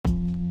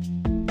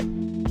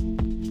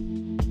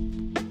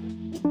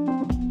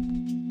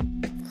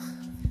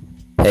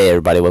Hey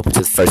everybody, welcome to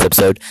the first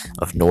episode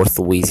of North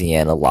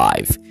Louisiana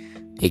Live,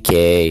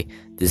 aka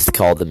this is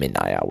called the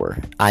Midnight Hour.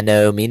 I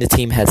know me and the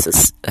team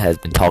has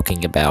been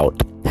talking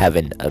about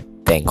having a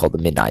thing called the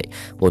Midnight.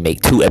 We'll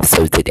make 2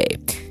 episodes a day.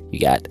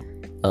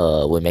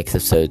 We'll make an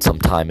episode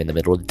sometime in the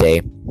middle of the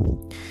day.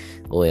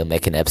 We'll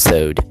make an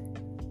episode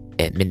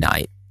at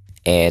midnight.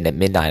 And at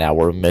midnight hour,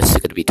 we're mostly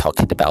going to be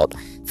talking about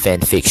fan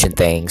fiction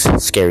things,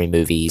 scary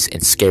movies,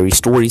 and scary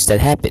stories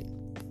that happen.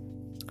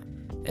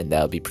 And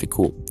that'll be pretty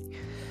cool.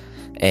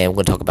 And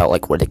we're going to talk about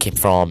like where they came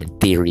from and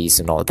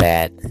theories and all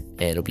that,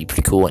 and it'll be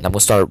pretty cool. And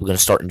we're going to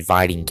start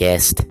inviting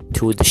guests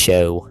to the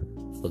show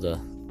for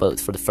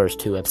the first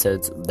 2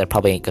 episodes. There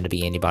probably ain't going to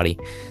be anybody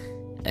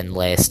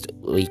unless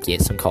we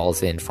get some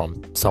calls in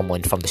from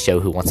someone from the show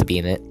who wants to be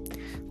in it,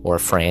 or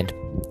a friend,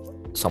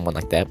 someone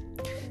like that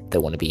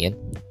want to be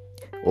in.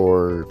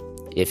 Or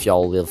if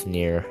y'all live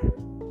near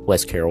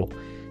West Carroll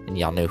and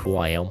y'all know who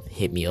I am,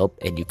 hit me up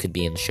and you could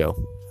be in the show.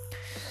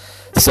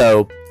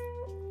 So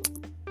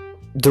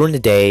during the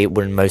day,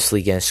 we're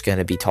mostly just going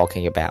to be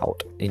talking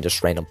about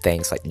just random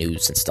things like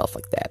news and stuff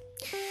like that.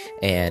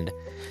 And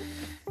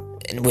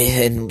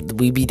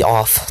we be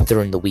off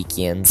during the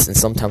weekends, and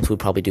sometimes we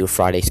probably do a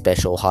Friday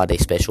special, holiday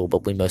special,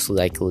 but we mostly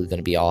likely going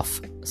to be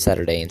off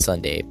Saturday and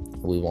Sunday.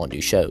 We won't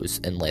do shows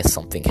unless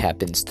something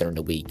happens during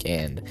the week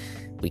and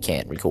we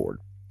can't record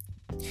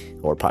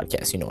or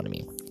podcast, you know what I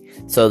mean.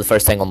 So the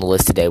first thing on the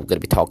list today, we're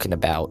going to be talking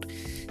about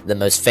the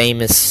most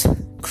famous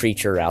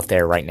creature out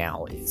there right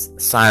now is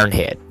Siren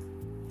Head.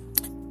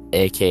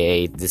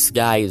 AKA, this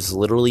guy is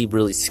literally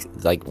really,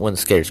 like, one of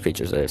the scariest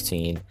creatures I've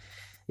seen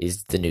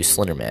is the new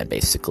Slender Man,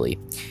 basically.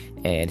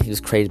 And he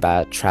was created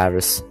by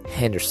Travis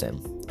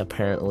Henderson.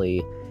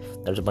 Apparently,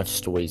 there's a bunch of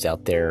stories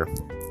out there.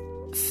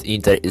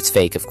 It's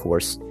fake, of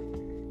course.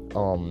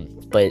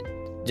 But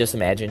just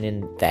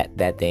imagining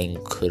that thing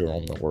could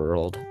roam the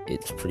world.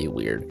 It's pretty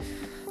weird.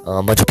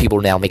 A bunch of people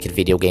are now making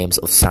video games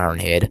of Siren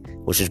Head,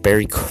 which is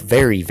very,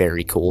 very,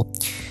 very cool.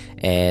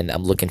 And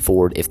I'm looking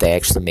forward if they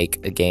actually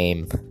make a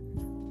game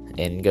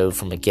and go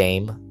from a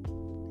game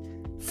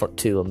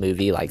to a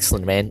movie like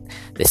Slender Man.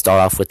 They start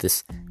off with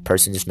this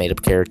person just made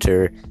up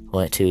character,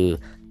 went to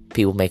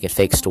people making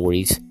fake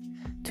stories,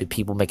 to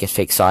people making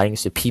fake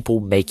sightings, to people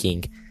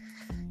making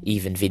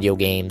even video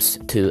games,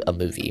 to a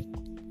movie.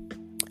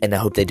 And I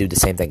hope they do the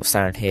same thing with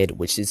Siren Head,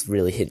 which is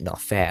really hitting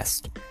off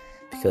fast,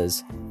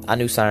 because I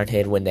knew Siren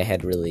Head when they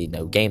had really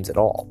no games at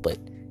all, but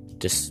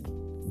just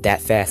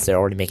that fast they're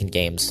already making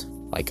games,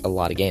 like a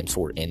lot of games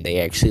for it, and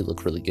they actually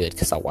look really good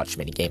because I watched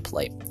many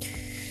gameplay.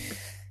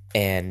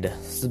 And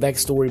the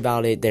backstory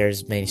about it,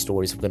 there's many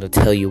stories. I'm going to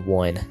tell you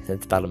one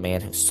that's about a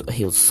man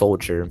he was a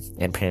soldier,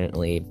 and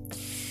apparently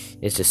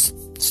it's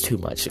too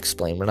much to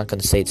explain. We're not going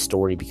to say the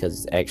story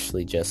because it's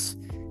actually just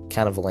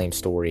kind of a lame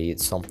story.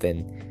 It's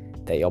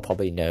something that y'all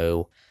probably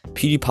know.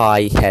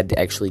 PewDiePie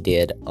actually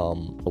did a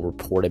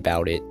report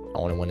about it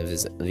on one of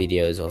his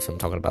videos of him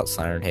talking about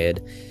Siren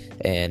Head,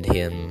 and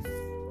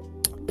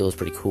it was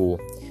pretty cool.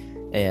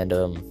 And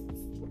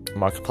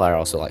Markiplier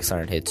also likes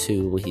Siren Head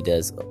too. He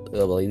does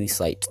at least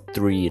like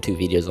 3 or 2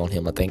 videos on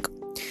him, I think.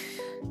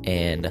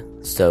 And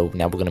so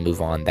now we're going to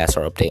move on. That's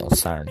our update on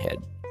Siren Head.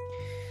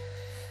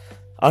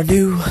 Our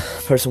new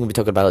person we'll be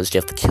talking about is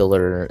Jeff the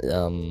Killer.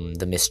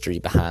 The mystery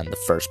behind the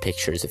first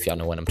pictures, if y'all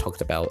know what I'm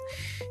talking about.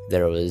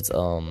 There was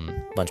a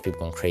bunch of people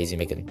going crazy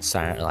making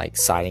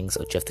sightings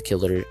of Jeff the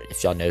Killer.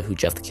 If y'all know who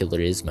Jeff the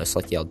Killer is, most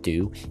likely y'all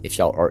do. If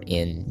y'all are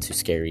into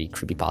scary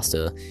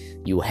creepypasta,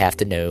 you will have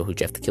to know who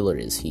Jeff the Killer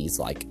is. He's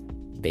like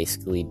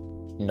basically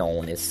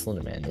known as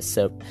Slender Man,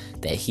 except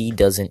that he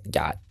doesn't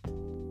got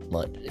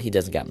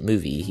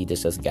movie. He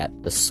just doesn't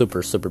got the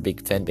super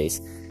big fan base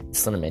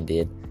Slender Man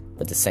did.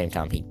 But at the same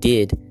time, he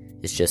did.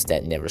 It's just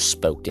that never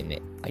spoke in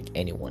it like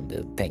anyone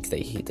to think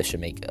that they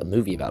should make a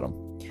movie about him.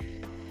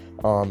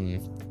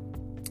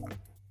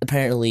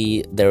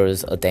 Apparently, there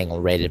was a thing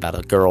on Reddit about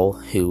a girl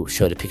who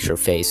showed a picture of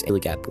her face. Really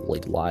got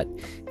bullied a lot.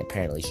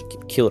 Apparently, she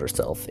killed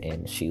herself,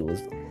 and she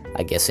was,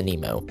 I guess, an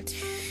emo.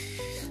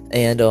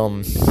 And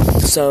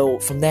so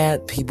from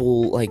that,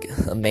 people, like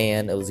a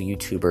man, it was a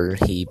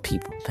YouTuber.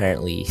 People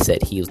apparently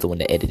said he was the one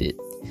that edited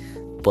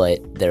it.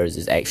 But there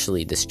was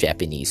actually this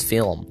Japanese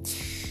film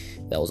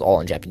that was all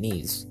in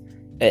Japanese.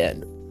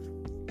 And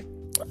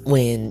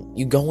when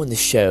you go on the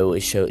show,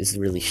 is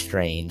really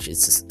strange.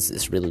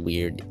 It's really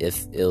weird.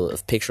 If a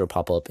picture will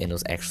pop up and it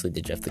was actually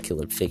the Jeff the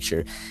Killer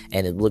picture,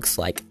 and it looks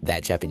like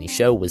that Japanese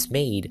show was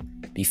made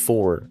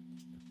before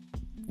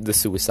the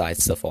suicide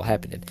stuff all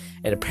happened.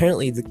 And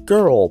apparently the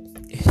girl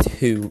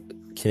who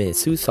committed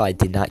suicide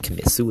did not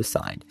commit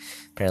suicide.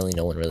 Apparently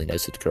no one really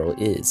knows who the girl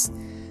is.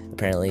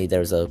 Apparently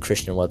there's a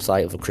Christian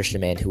website of a Christian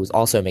man who was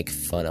also making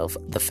fun of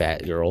the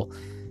fat girl.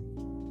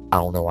 I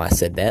don't know why I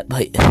said that,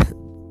 but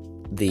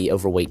the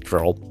overweight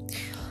girl.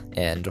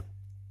 And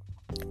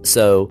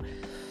so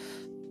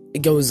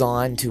it goes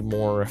on to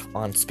more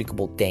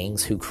unspeakable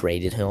things who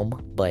created him,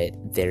 but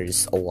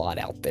there's a lot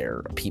out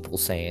there. People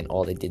saying,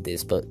 oh, they did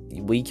this, but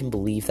we can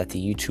believe that the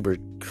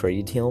YouTuber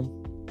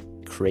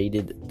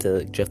created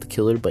Jeff the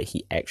Killer, but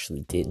he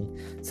actually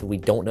didn't. So we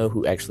don't know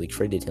who actually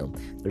created him.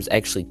 There's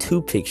actually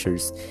two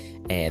pictures,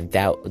 and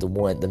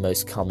the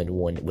most common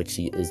one, which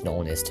he is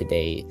known as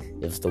today,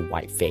 is the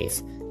white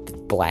face, the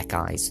black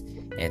eyes,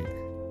 and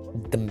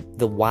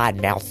the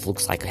wide mouth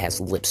looks like it has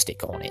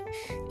lipstick on it.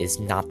 Is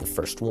not the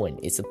first one.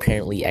 It's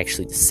apparently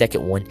actually the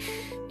second one,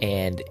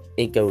 and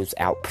it goes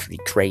out pretty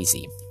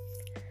crazy.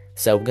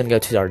 So we're gonna go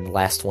to our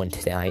last one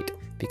tonight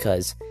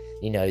because,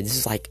 this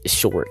is like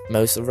short.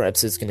 Most of our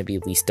episodes are gonna be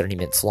at least 30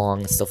 minutes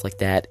long and stuff like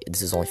that.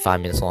 This is only 5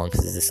 minutes long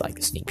because this is like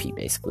a sneak peek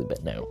basically.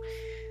 But no,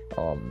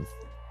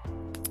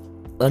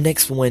 the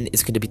next one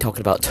is going to be talking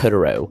about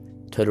Totoro.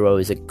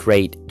 Totoro is a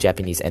great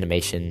Japanese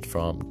animation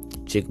from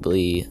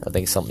Ghibli, I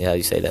think something how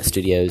you say that,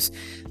 studios.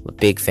 I'm a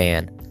big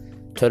fan.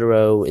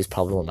 Totoro is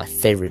probably one of my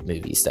favorite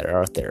movies that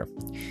are out there.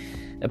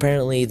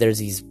 Apparently, there's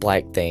these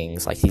black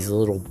things, like these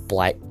little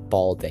black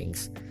ball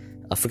things.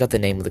 I forgot the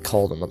name of the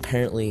call them.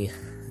 Apparently,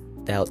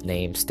 that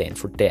name stands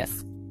for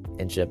death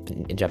in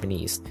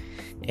Japanese.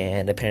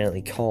 And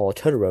apparently call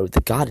Totoro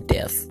the god of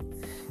death.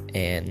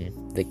 And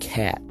the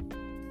cat,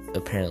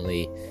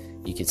 apparently,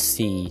 you could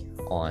see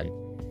on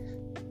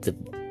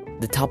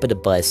the top of the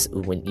bus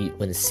when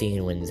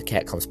the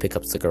cat comes pick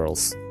up the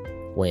girls,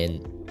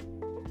 when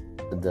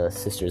the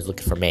sister is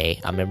looking for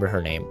May. I remember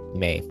her name,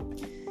 May.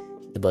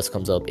 The bus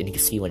comes up and you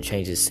can see when it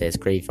changes, it says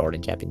graveyard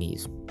in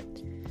Japanese.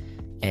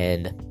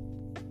 And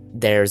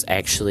there's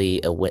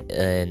actually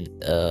an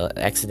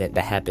accident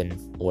that happened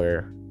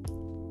where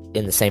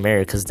in the same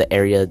area, because the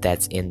area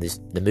that's in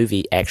the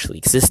movie actually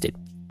existed.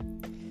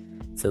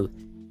 So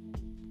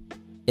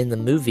in the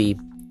movie,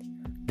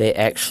 they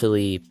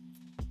actually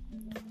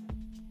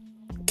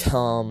they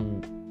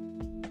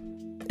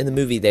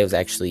was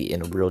actually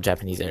in a real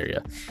Japanese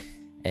area,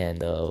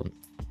 and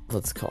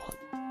what's it called?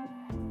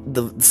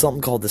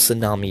 Something called the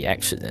tsunami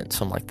accident,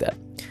 something like that,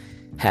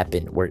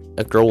 happened where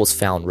a girl was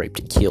found raped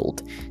and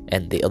killed,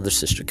 and the other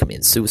sister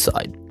committed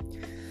suicide,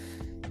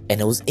 and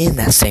it was in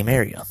that same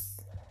area.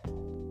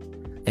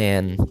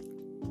 And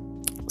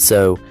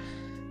so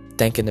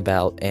thinking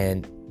about,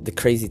 and the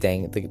crazy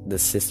thing, the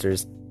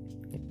sister's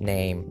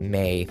name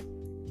May,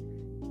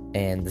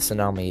 and the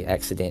tsunami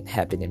accident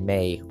happened in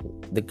May.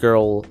 The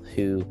girl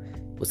who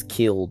was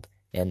killed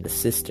and the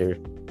sister,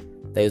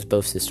 they was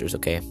both sisters,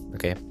 okay,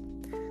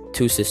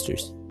 two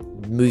sisters.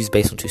 The movie's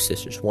based on two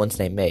sisters. One's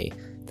named May.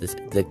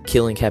 The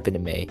killing happened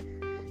in May,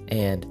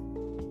 and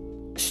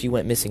she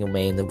went missing in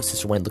May, and the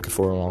sister went looking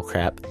for her and all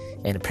crap.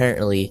 And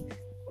apparently,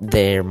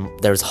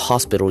 there's a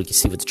hospital you can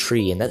see with a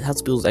tree, and that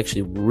hospital is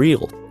actually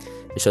real.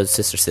 It shows the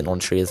sister sitting on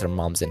a tree as her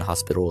mom's in the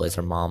hospital, as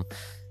her mom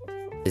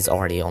is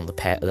already on the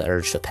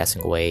urge of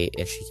passing away,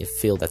 and she can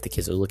feel that the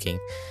kids are looking,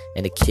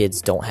 and the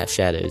kids don't have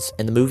shadows.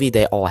 In the movie,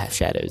 they all have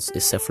shadows,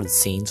 except for the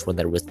scenes when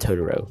they're with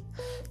Totoro.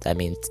 That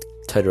means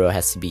Totoro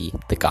has to be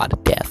the god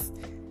of death.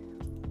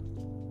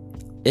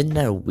 Isn't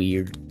that a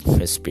weird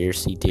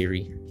conspiracy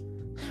theory?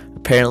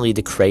 Apparently,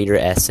 the creator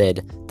has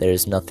said there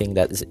is nothing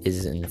that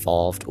is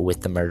involved with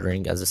the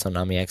murdering as a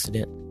tsunami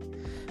accident,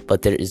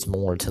 but there is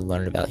more to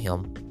learn about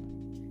him,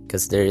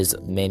 because there is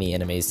many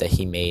animes that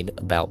he made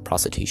about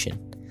prostitution.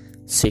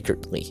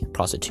 Secretly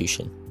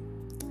prostitution,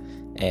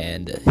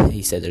 and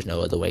he said there's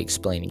no other way of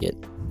explaining it,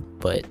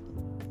 but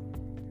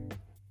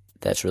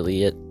that's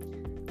really it.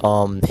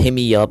 Hit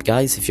me up,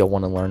 guys, if y'all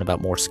want to learn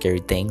about more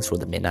scary things for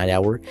the Midnight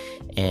Hour.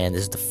 And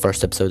this is the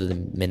first episode of the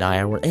Midnight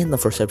Hour and the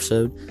first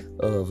episode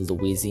of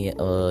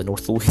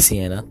North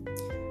Louisiana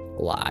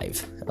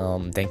Live.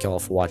 Thank y'all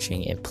for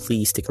watching, and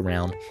please stick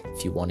around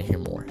if you want to hear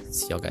more.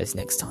 See y'all guys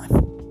next time.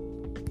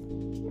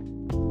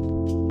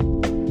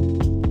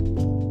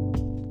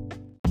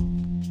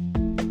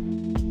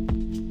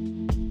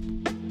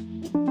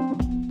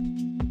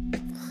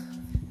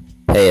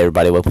 Hey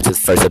everybody, welcome to the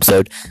first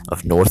episode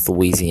of North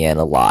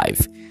Louisiana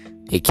Live,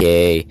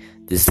 aka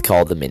this is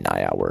called the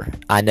Midnight Hour.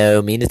 I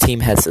know me and the team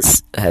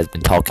has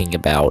been talking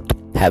about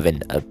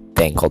having a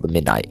thing called the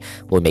Midnight.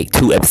 We'll make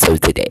 2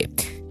 episodes a day.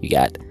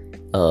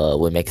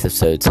 We'll make an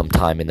episode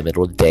sometime in the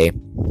middle of the day.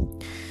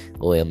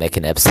 We'll make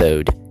an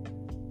episode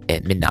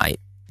at midnight,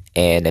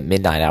 and at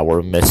Midnight Hour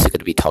we're mostly going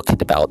to be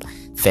talking about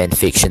fan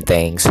fiction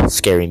things,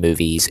 scary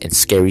movies, and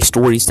scary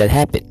stories that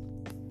happen,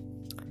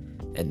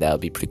 and that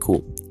would be pretty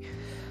cool.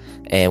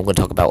 And we're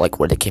gonna talk about like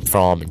where they came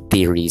from and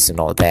theories and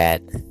all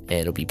that, and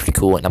it'll be pretty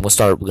cool. And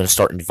we're gonna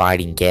start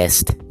inviting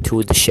guests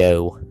to the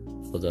show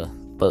for the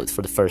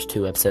first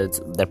 2 episodes.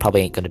 There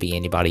probably ain't gonna be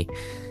anybody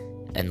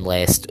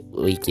unless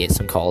we get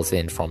some calls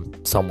in from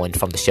someone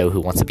from the show who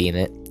wants to be in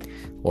it,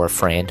 or a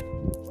friend,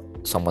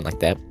 someone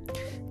like that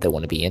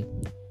want to be in.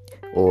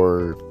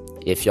 Or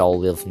if y'all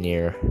live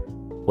near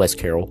West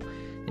Carroll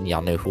and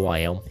y'all know who I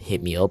am,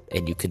 hit me up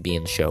and you could be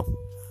in the show.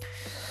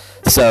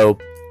 So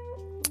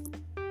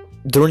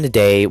during the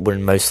day, we're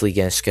mostly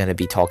just going to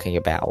be talking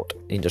about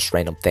just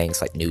random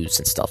things like news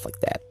and stuff like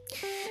that.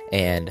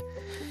 And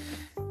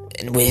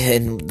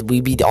we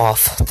be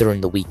off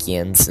during the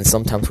weekends, and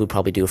sometimes we'll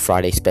probably do a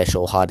Friday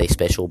special, holiday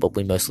special, but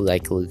we mostly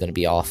likely going to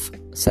be off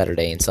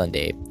Saturday and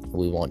Sunday.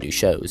 we won't do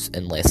shows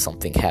unless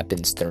something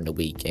happens during the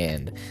week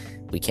and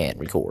we can't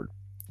record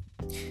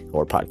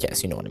or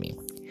podcast, you know what I mean.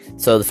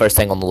 So the first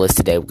thing on the list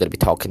today, we're going to be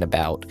talking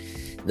about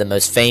the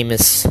most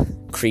famous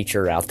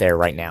creature out there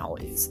right now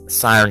is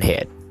Siren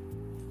Head,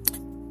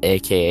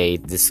 aka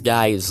this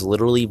guy is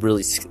literally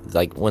really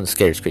like one of the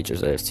scariest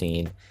creatures I've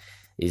seen.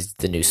 Is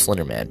the new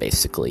Slender Man,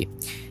 basically,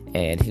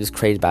 and he was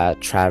created by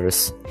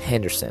Travis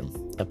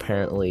Henderson.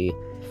 Apparently,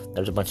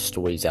 there's a bunch of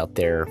stories out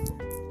there.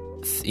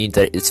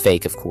 It's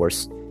fake, of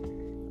course,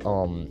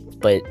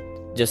 but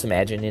just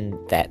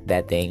imagining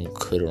that thing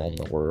could roam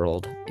the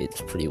world. It's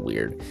pretty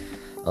weird.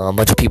 A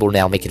bunch of people are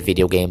now making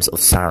video games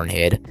of Siren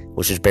Head,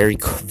 which is very,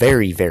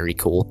 very, very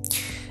cool.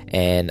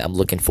 And I'm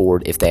looking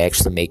forward if they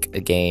actually make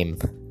a game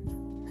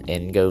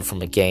and go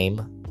from a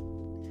game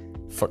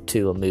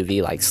to a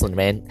movie like Slender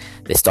Man.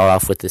 They start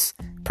off with this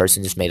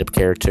person just made up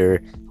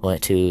character,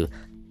 went to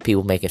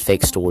people making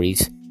fake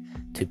stories,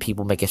 to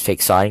people making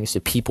fake sightings, to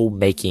people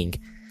making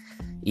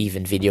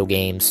even video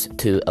games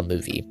to a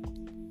movie.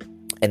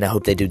 And I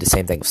hope they do the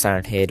same thing with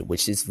Siren Head,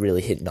 which is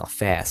really hitting off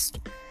fast.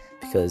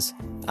 Because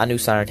I knew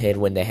Siren Head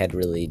when they had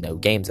really no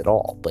games at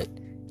all, but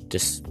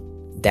just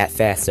that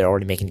fast, they're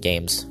already making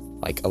games,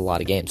 like a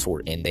lot of games for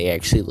it, and they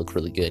actually look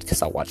really good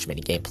because I watched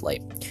many gameplay.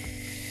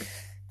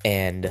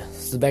 And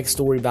the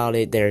backstory about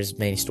it, there's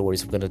many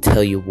stories. I'm going to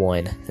tell you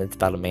one that's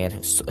about a man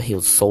he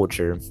was a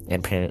soldier,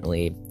 and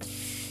apparently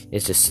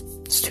it's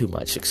too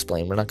much to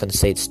explain. We're not going to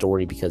say the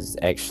story because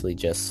it's actually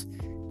just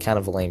kind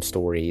of a lame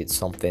story. It's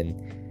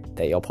something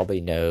that y'all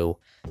probably know.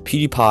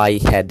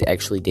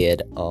 PewDiePie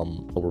did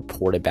a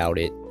report about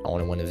it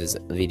on one of his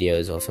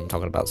videos of him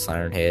talking about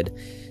Siren Head,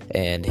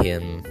 and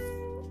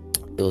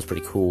it was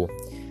pretty cool.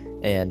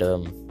 And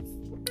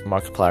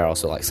Markiplier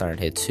also likes Siren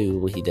Head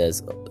too. He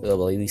does at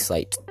least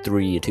like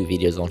 3 or 2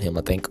 videos on him,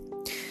 I think.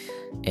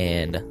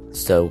 And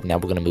so now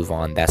we're gonna move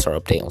on. That's our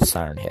update on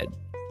Siren Head.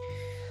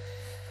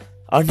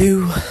 Our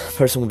new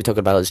person we'll be talking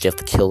about is Jeff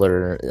the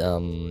Killer.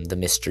 The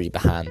mystery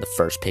behind the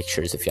first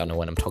pictures, if y'all know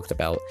what I'm talking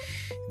about.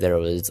 There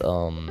was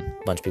a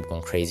bunch of people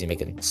going crazy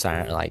making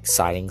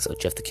sightings of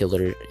Jeff the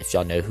Killer. If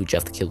y'all know who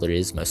Jeff the Killer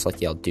is, most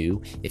likely y'all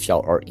do. If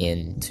y'all are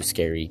into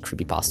scary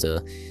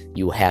creepypasta,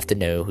 you will have to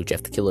know who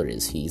Jeff the Killer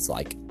is. He's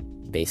like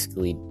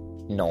basically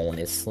known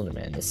as Slender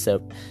Man,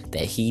 except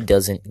that he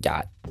doesn't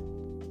got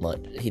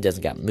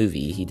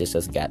movie. He just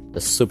doesn't got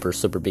the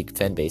super big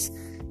fan base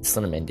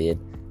Slender Man did.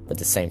 But at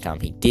the same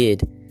time, he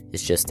did.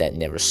 It's just that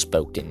never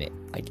spoke in it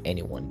like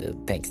anyone to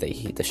think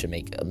that they should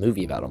make a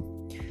movie about him.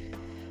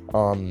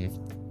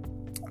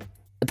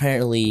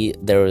 Apparently,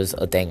 there was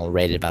a thing on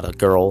Reddit about a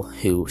girl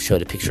who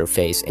showed a picture of her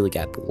face. Really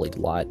got bullied a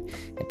lot.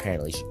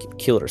 Apparently, she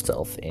killed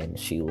herself, and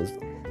she was,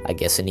 I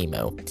guess, an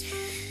emo.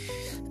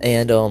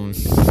 And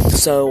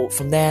so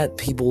from that,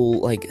 people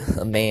like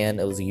a man,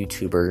 it was a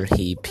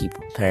YouTuber.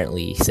 People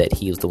apparently said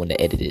he was the one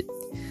that edited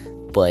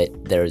it, but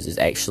there was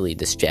actually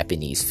this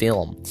Japanese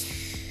film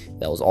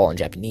that was all in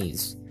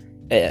Japanese.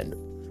 And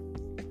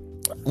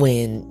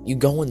when you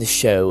go on the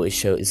show,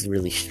 is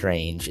really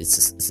strange.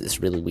 It's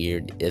really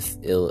weird. If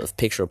a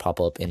picture will pop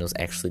up and it was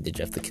actually the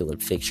Jeff the Killer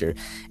picture,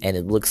 and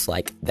it looks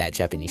like that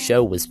Japanese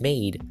show was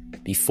made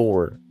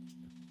before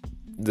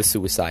the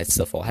suicide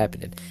stuff all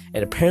happened.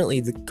 And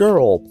apparently the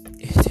girl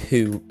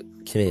who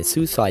committed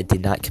suicide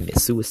did not commit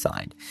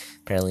suicide.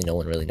 Apparently no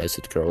one really knows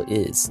who the girl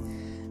is.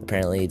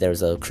 Apparently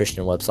there's a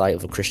Christian website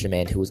of a Christian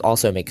man who was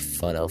also making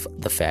fun of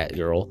the fat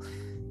girl.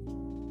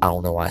 I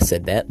don't know why I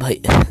said that, but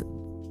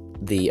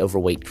the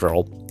overweight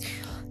girl.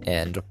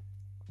 And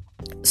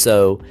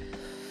so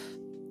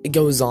it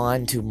goes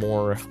on to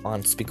more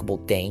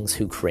unspeakable things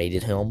who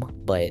created him,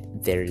 but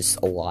there's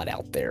a lot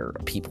out there.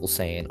 People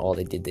saying, oh,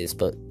 they did this,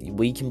 but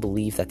we can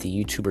believe that the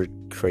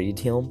YouTuber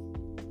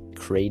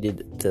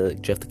created the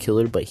Jeff the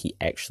Killer, but he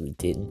actually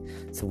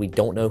didn't. So we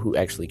don't know who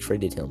actually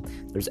created him.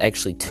 There's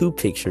actually 2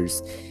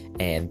 pictures,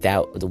 and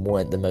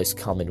the most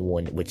common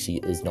one, which he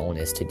is known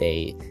as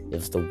today,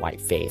 is the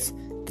white face,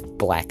 the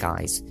black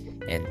eyes,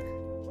 and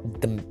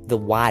the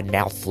wide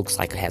mouth looks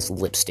like it has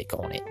lipstick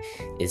on it.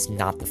 Is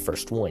not the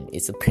first one.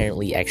 It's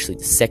apparently actually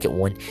the second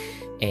one,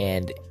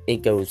 and it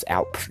goes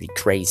out pretty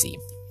crazy.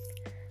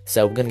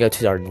 So we're gonna go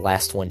to our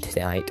last one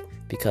tonight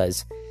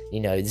because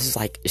this is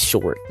like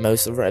short.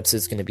 Most of our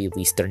episodes are gonna be at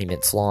least 30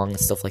 minutes long and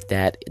stuff like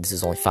that. This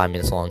is only 5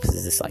 minutes long because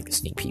this is like a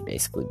sneak peek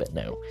basically. But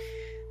no,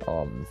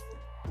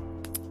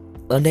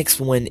 the next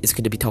one is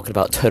going to be talking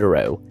about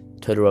Totoro.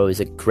 Totoro is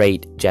a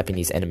great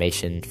Japanese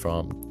animation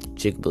from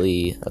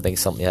Ghibli, I think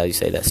something how you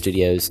say that,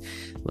 studios.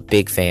 I'm a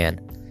big fan.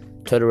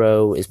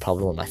 Totoro is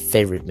probably one of my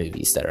favorite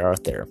movies that are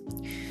out there.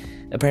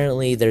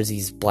 Apparently there's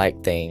these black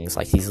things,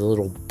 like these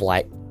little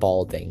black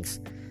ball things.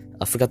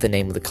 I forgot the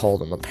name of the call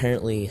them.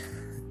 Apparently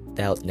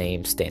that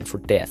name stands for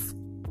death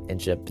in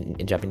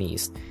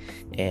Japanese.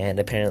 And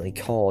apparently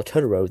call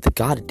Totoro the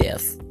god of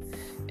death.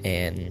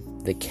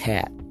 And the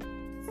cat,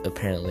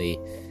 apparently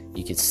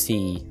you could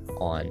see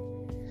on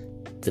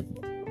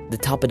the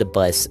top of the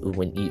bus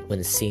when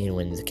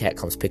the cat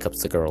comes pick up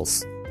the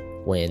girls,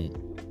 when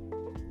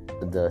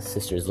the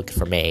sister is looking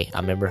for May. I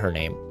remember her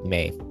name,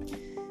 May.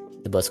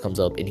 the bus comes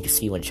up, and you can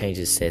see when it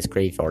changes, it says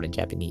graveyard in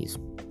Japanese.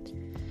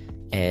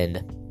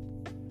 And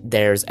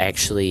there's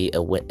actually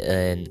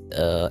an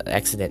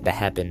accident that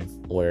happened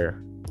where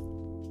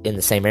in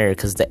the same area,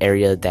 because the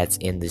area that's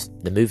in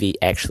the movie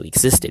actually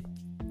existed.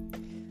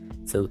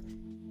 So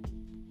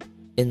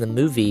in the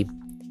movie,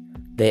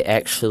 they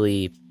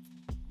actually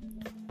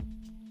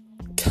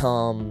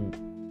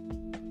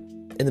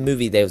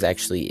they was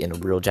actually in a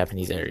real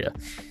Japanese area,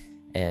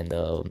 and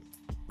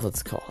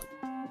what's it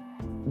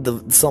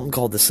called? Something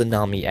called the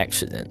tsunami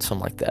accident,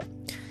 something like that,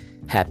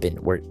 happened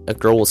where a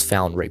girl was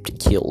found raped and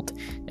killed,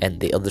 and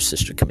the other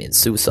sister committed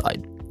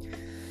suicide,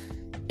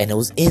 and it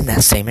was in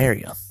that same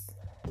area.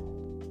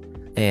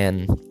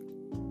 And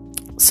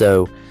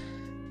so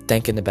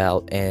thinking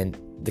about, and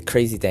the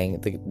crazy thing,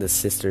 the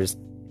sister's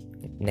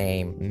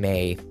name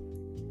May,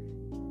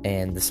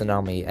 and the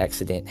tsunami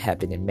accident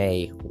happened in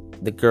May.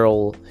 The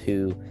girl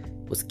who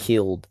was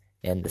killed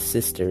and the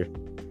sister,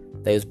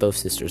 they was both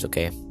sisters,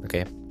 okay,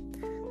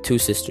 2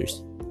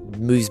 sisters. The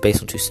movie's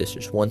based on 2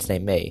 sisters. One's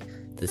named May.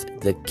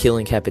 The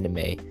killing happened in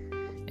May,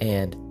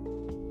 and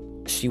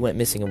she went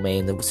missing in May,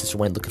 and the sister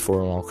went looking for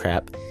her and all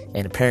crap.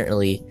 And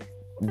apparently,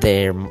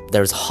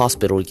 there's a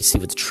hospital you can see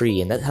with a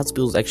tree, and that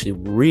hospital is actually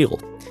real.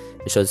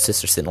 It shows the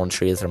sister sitting on a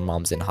tree as her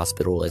mom's in the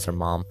hospital, as her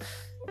mom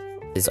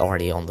is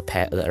already on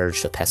the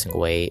urge of passing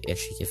away, and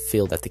she can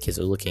feel that the kids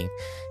are looking,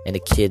 and the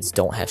kids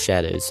don't have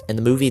shadows. In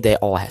the movie, they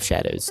all have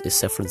shadows,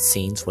 except for the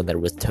scenes when they're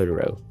with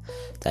Totoro.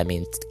 That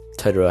means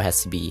Totoro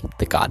has to be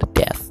the god of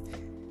death.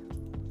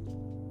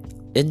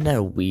 Isn't that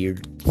a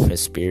weird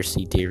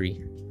conspiracy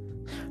theory?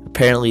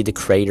 Apparently, the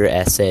creator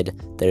has said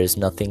there is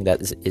nothing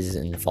that is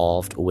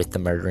involved with the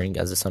murdering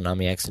as a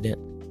tsunami accident,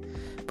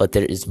 but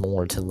there is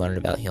more to learn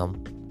about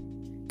him,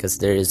 because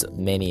there is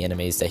many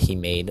animes that he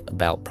made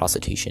about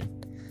prostitution,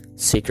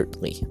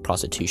 secretly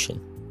prostitution,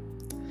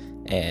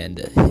 and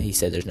he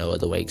said there's no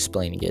other way of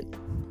explaining it,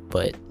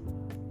 but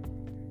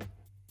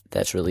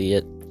that's really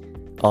it.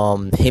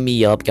 Hit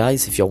me up,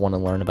 guys, if y'all want to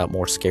learn about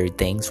more scary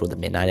things for the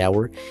Midnight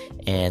Hour.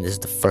 And this is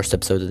the first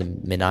episode of the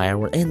Midnight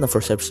Hour, and the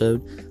first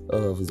episode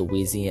of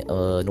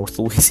North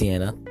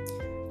Louisiana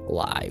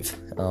live.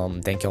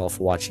 Thank y'all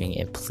for watching,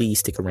 and please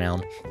stick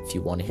around if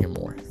you want to hear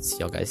more. See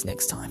y'all guys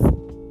next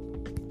time.